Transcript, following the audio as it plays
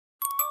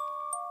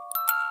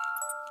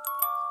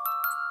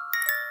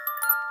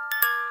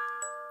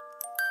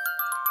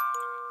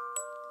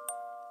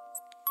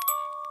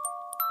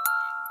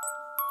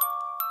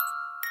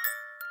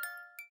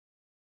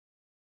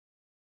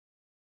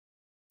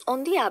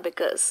on the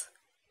abacus.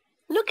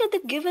 Look at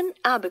the given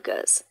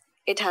abacus.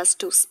 It has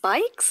two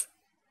spikes.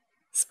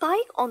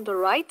 Spike on the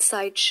right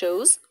side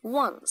shows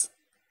ones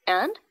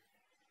and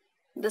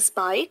the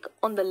spike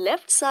on the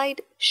left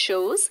side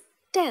shows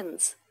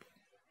tens.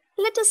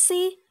 Let us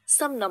see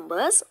some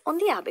numbers on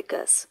the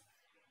abacus.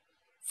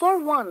 For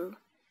 1,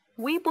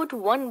 we put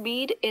 1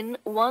 bead in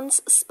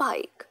one's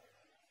spike.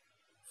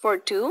 For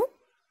 2,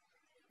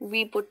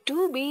 we put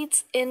 2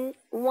 beads in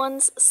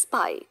one's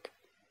spike.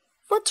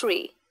 For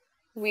 3,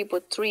 we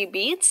put 3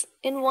 beads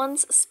in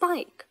one's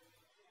spike.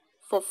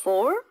 For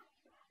 4,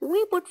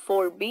 we put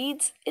 4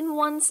 beads in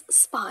one's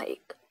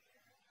spike.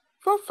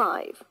 For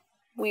 5,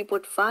 we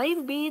put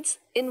 5 beads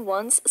in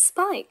one's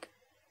spike.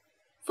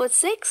 For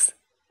 6,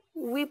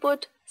 we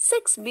put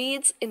 6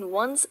 beads in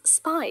one's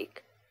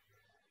spike.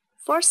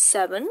 For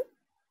 7,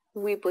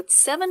 we put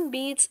 7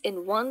 beads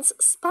in one's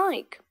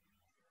spike.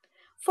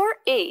 For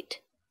 8,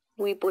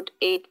 we put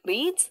 8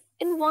 beads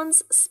in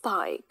one's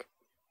spike.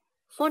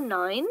 For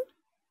 9,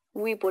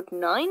 we put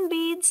 9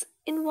 beads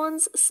in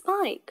one's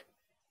spike.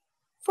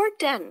 For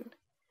 10,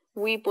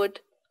 we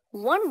put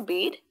 1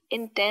 bead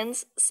in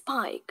 10's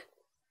spike.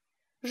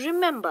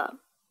 Remember,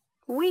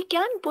 we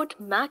can put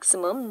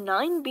maximum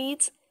 9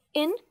 beads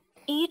in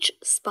each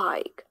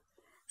spike.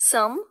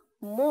 Some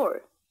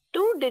more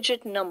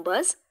 2-digit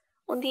numbers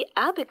on the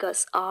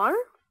abacus are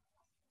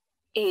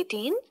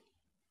 18,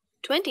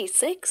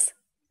 26,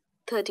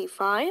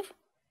 35,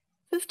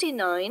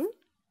 59,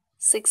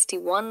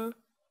 61,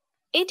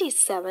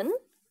 87,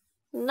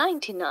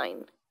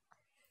 99.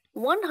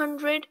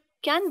 100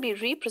 can be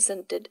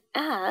represented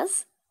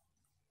as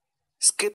skip